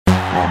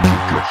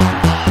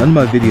None of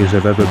my videos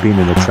have ever been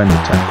in a trending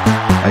tab,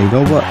 and you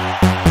know what?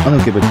 I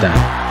don't give a damn,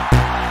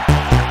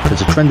 because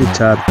a trending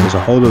tab is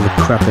a whole lot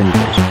of crap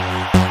anyways.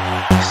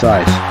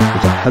 Besides,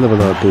 there's a hell of a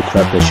lot of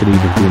bullcrap that shouldn't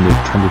even be in the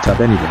trending tab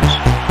anyways.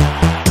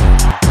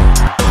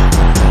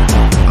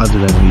 Other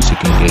than music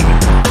and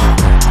gaming.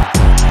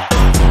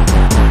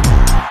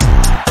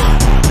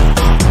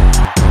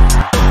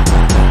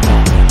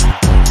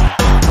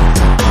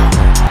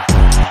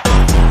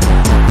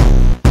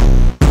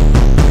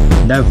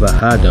 Never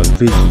had a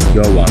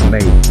video I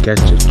made get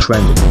to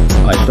trending.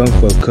 I don't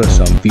focus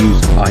on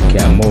views, I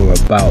care more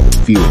about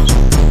views.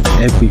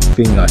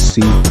 Everything I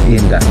see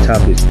in that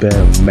tab is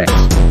bare mess.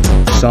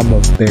 Some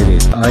of it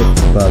is aight,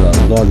 but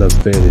a lot of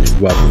it is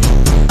rubbish.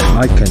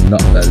 I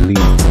cannot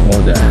believe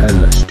all the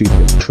hella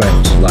stupid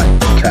trends like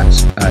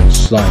cats and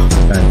slime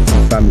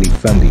and family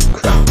friendly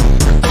crap.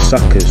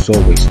 Suckers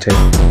always take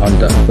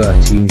under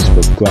 13s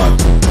for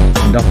granted.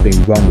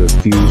 Nothing wrong with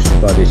views,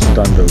 but it's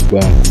done the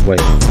wrong way.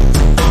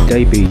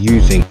 They be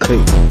using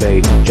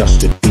clickbait just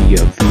to be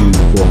a view,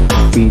 or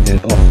feeding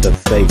off the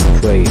fake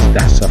praise.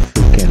 That's a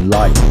freaking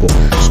lie for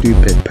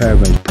stupid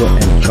parents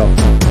putting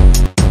chocolate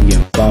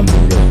in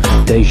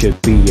families. They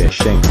should be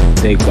ashamed.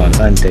 They gone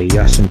and they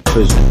ass in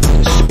prison.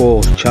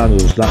 Spoil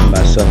channels like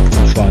myself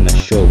trying to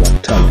show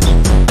our talents.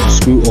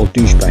 Screw all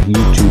douchebag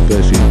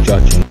YouTubers who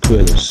judge and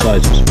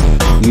criticize us.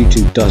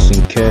 YouTube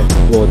doesn't care,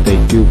 all they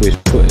do is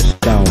put us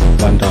down,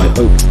 and I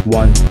hope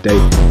one day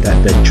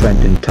that the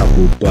trending tab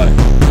will burn.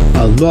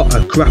 A lot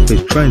of crap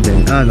is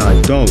trending and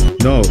I don't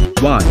know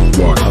why.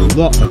 A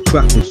lot of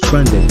crap is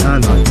trending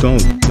and I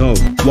don't know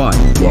why.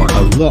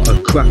 A lot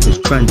of crap is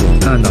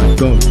trending and I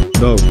don't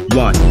know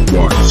why.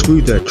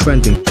 Screw the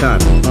trending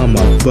tab,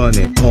 I'ma burn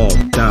it all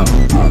down.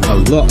 A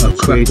lot of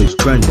crap is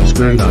trending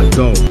and I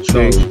don't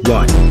know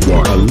why.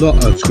 A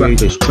lot of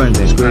crap is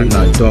trending and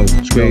I don't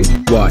know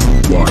why.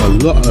 A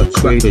lot of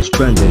crap is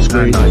trending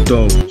and I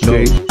don't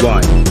know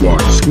why.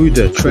 Screw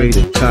the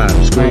trending tab,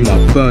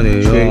 I'ma burn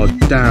it all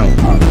down.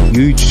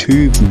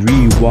 YouTube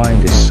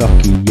rewind is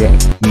sucky yet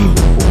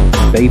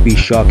memeable. Baby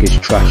Shark is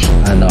trash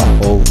and a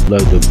whole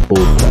load of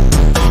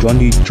bullcrap.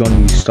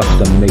 Johnny sucks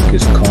the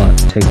makers can't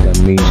take the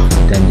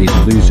memes. Then these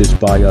losers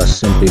buy our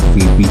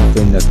sympathy. We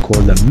finna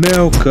call them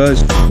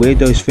milkers.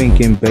 Weirdos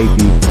thinking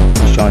baby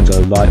shines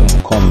a light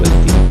on comedy.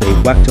 They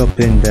whacked up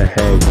in the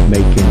head,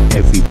 making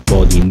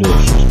everybody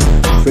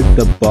nauseous. Frick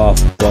the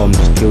bath bombs,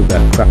 kill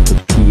that crap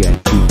with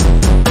TNT.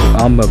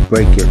 I'ma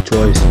break your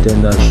toys,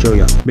 then I'll show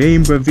ya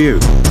meme review.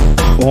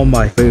 All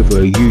my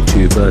favorite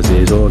YouTubers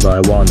is all I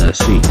wanna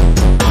see.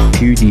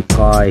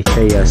 PewDiePie,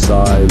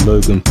 KSI,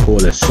 Logan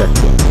Paul, etc.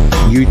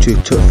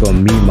 YouTube took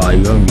from me my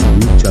only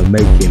route to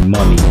making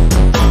money.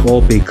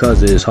 All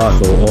because it's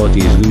hard for all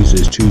these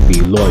losers to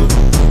be loyal.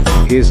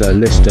 Here's a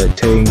list of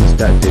things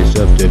that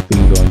deserve to be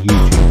on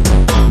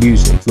YouTube.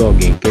 Music,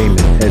 vlogging, gaming,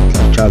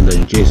 headline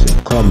challenges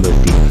and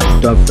comedy.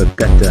 Don't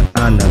forget the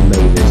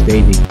animators,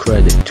 they need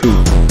credit too.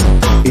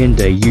 In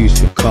the years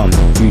to come,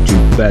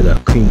 YouTube better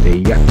clean the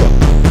yak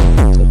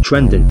up. The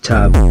trending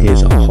tab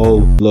is a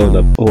whole load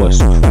of horse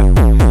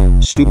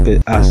crap.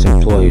 Stupid ass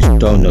employees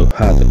don't know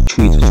how to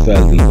treat us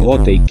fairly. All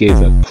they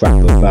give a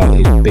crap about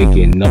is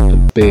bigging up the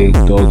big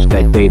dogs.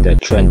 That day the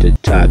trending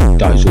tab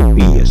dies will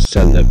be a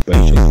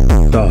celebration.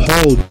 The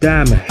whole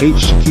damn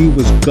HQ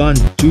was gone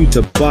due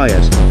to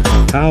bias.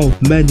 How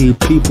many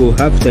people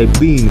have they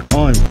been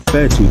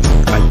unfair to?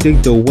 I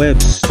think the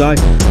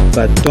website,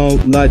 but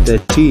don't like the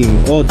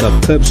team. All the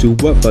plebs who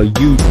work for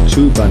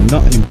YouTube are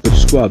nothing but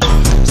scrubs.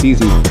 See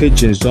these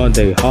pigeons on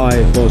their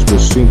high horse will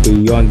soon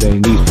be on their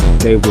knees.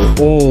 They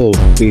will all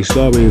be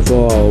sorry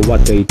for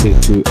what they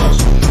did to us.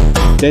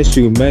 There's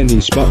too many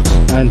smucks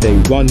and they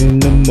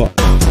running amok.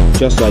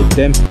 Just like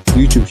them,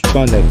 YouTube's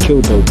trying to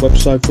kill the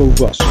website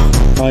for us.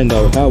 I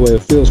know how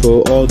it feels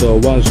for all the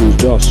ones who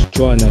just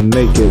trying to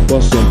make it.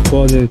 What's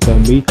important to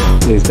me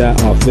is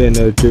that I'm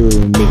finna do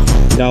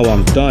me. Now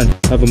I'm done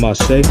having my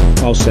say,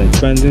 I'll send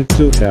trending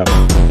to hell.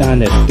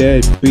 And if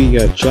there'd be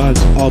a chance,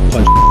 I'll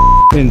punch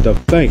in the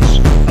face.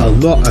 A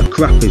lot of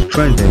crap is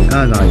trending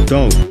and I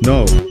don't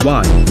know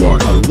why.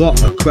 A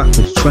lot of crap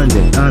is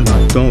trending and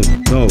I don't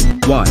know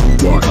why.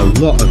 A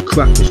lot of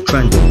crap is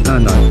trending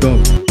and I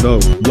don't know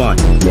why.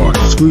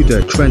 Screw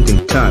the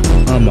trending tab,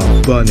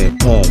 I'ma burn it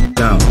all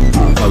down.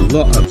 A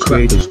lot of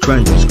crap is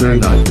trending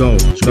and I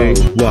don't know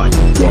why.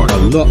 A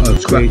lot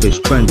of crap is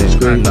trending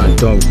and I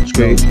don't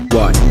know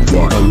why.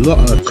 A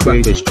lot of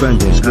crap is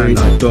trending and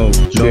I don't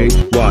know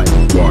why.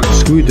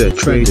 Screw the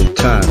trending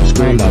tab,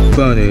 I'ma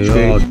burn it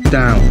all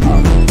down.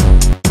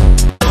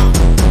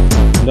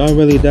 Not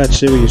really that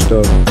serious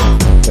though,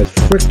 but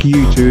frick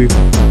YouTube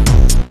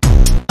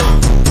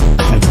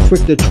and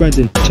frick the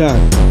trending tab,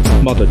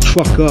 mother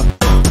trucker.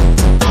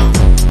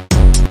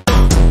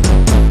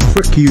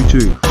 Frick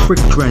YouTube, frick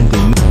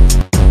trending,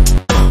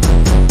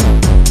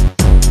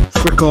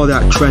 frick all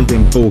that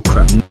trending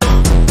bullcrap.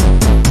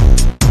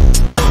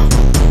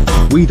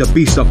 We the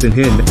beast up in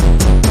here.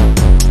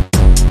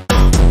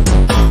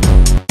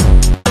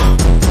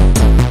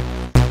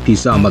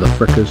 Peace out,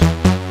 motherfuckers.